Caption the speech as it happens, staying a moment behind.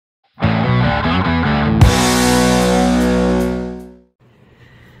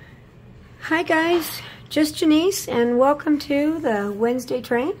Hi guys, just Janice and welcome to the Wednesday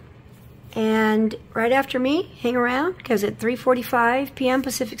train. And right after me, hang around because at 3:45 p.m.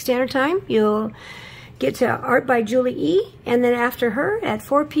 Pacific Standard Time, you'll get to Art by Julie E. And then after her at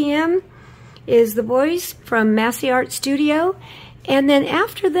 4 p.m. is the boys from Massey Art Studio. And then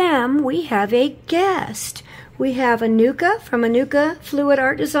after them, we have a guest. We have Annukka from Annukka Fluid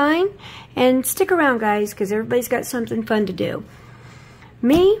Art Design. And stick around guys because everybody's got something fun to do.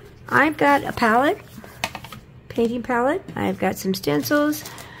 Me, I've got a palette, painting palette. I've got some stencils,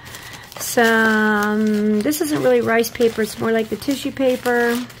 this isn't really rice paper, it's more like the tissue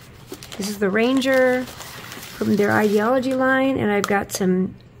paper. This is the Ranger from their Ideology line, and I've got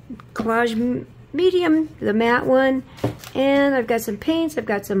some collage medium, the matte one, and I've got some paints, I've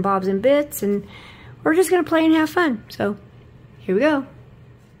got some bobs and bits, and we're just going to play and have fun. So, here we go.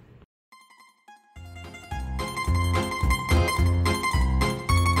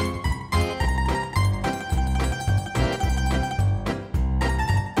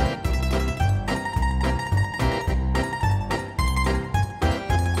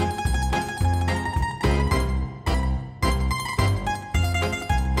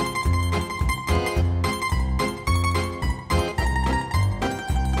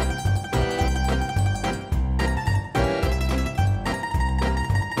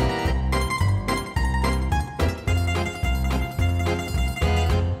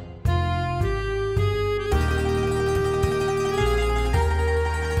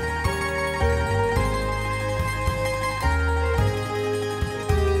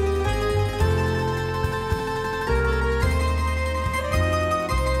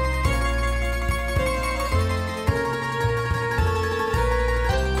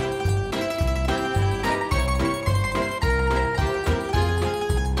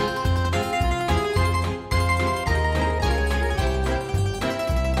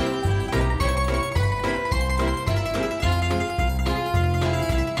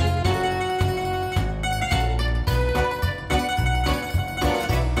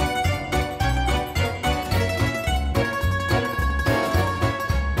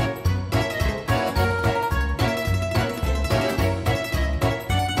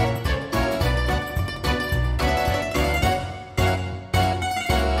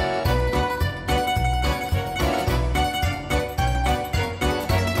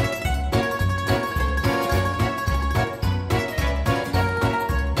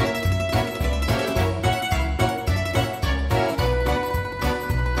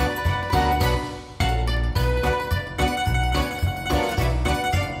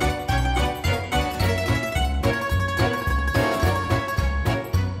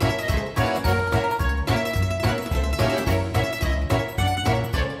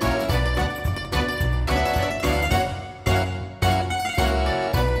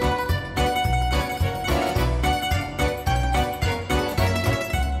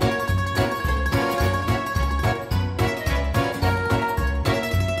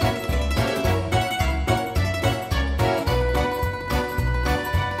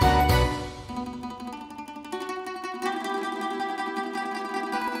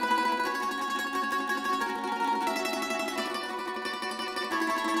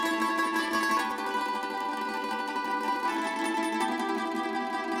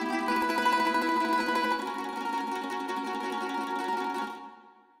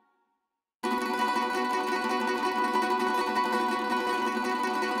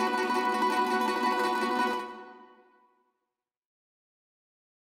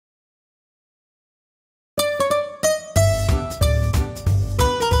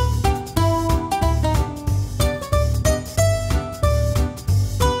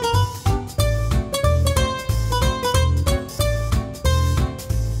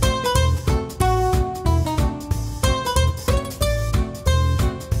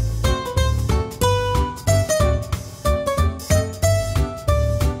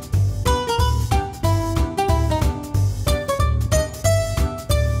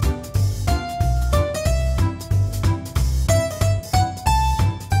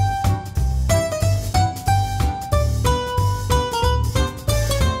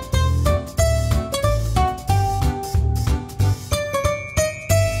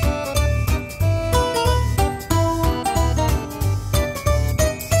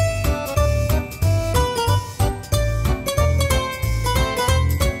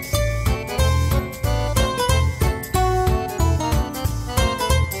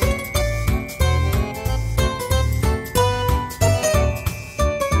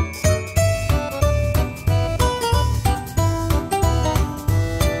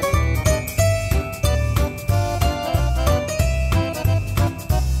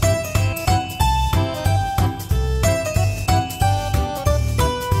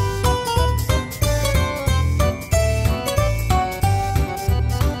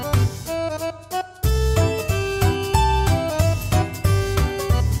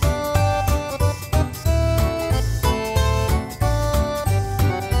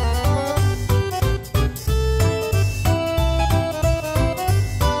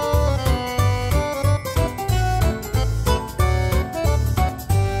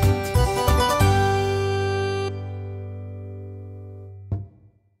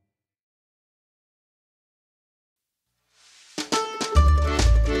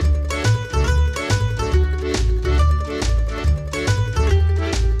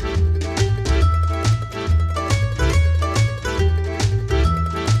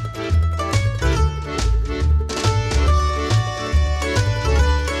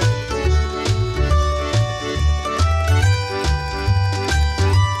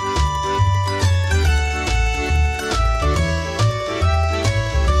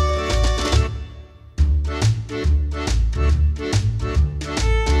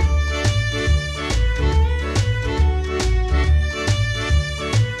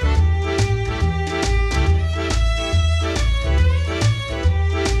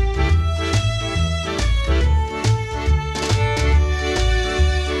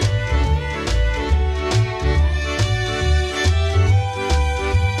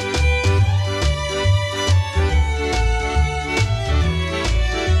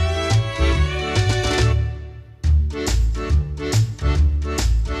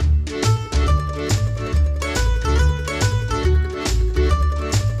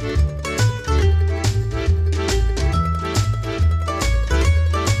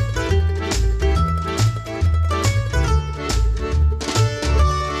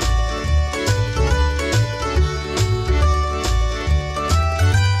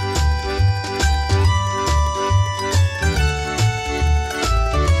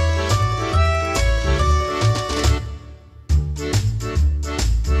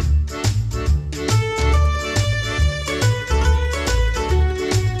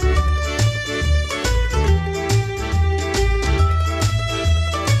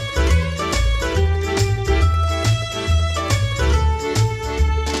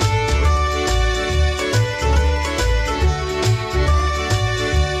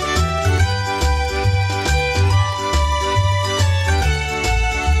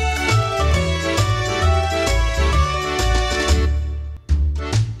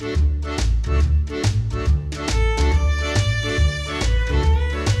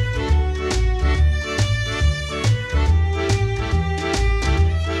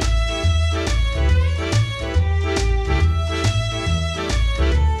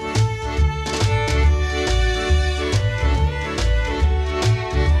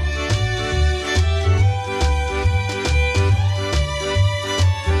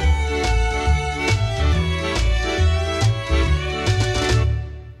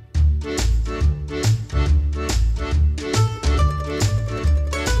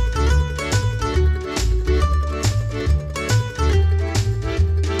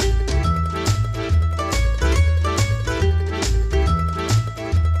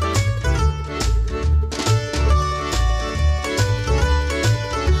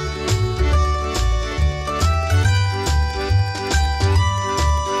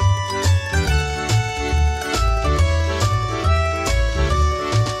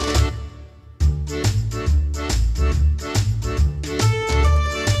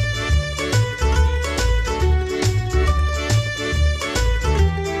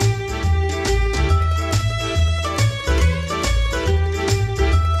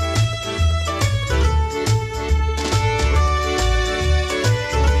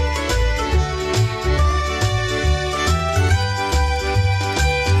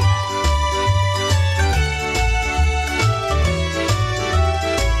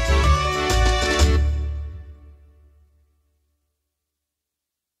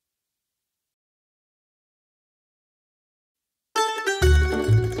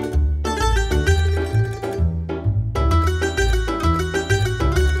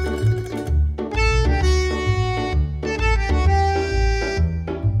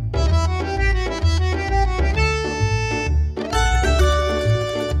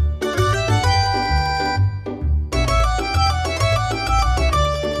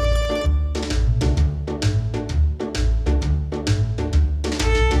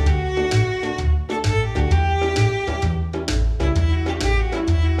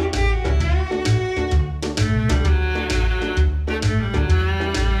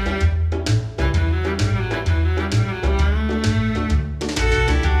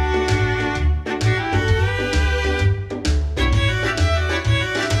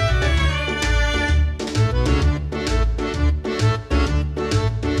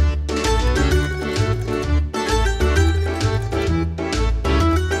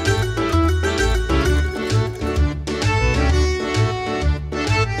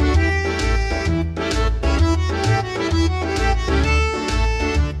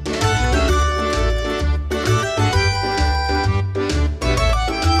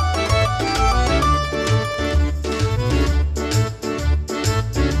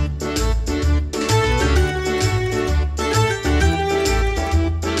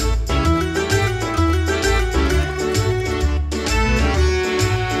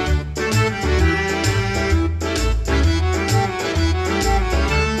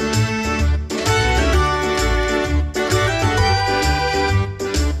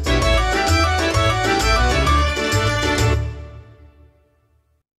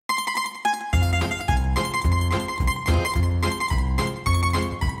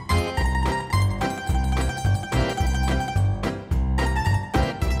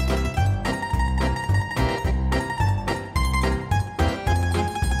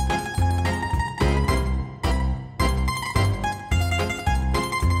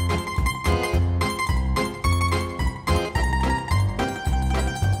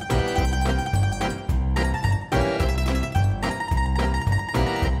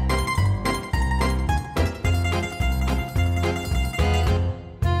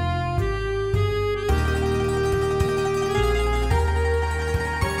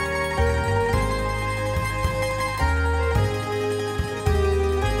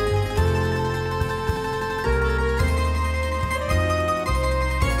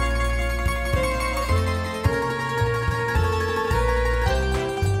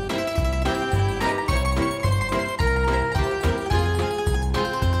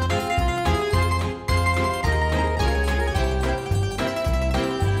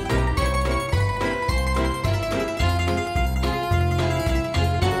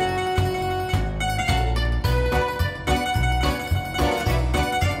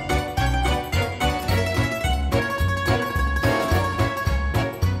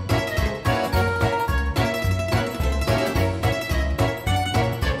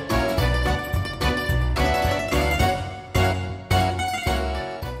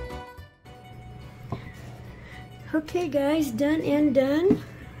 Okay guys, done and done.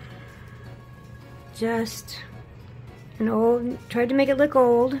 Just an old, tried to make it look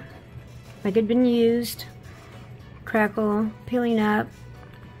old, like it'd been used. Crackle, peeling up.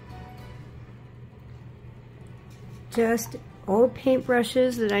 Just old paint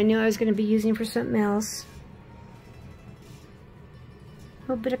brushes that I knew I was going to be using for something else. A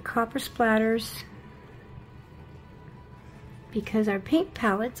little bit of copper splatters, because our paint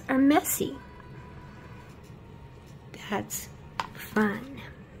palettes are messy. That's fun.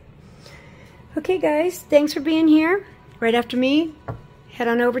 Okay guys, thanks for being here. Right after me, head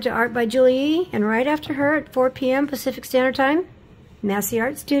on over to Art by Julie E. And right after her at 4 p.m. Pacific Standard Time, Massey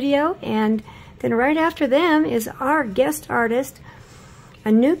Art Studio. And then right after them is our guest artist,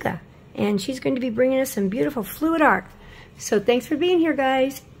 Annukka. And she's going to be bringing us some beautiful fluid art. So thanks for being here,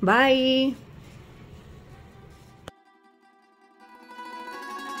 guys. Bye.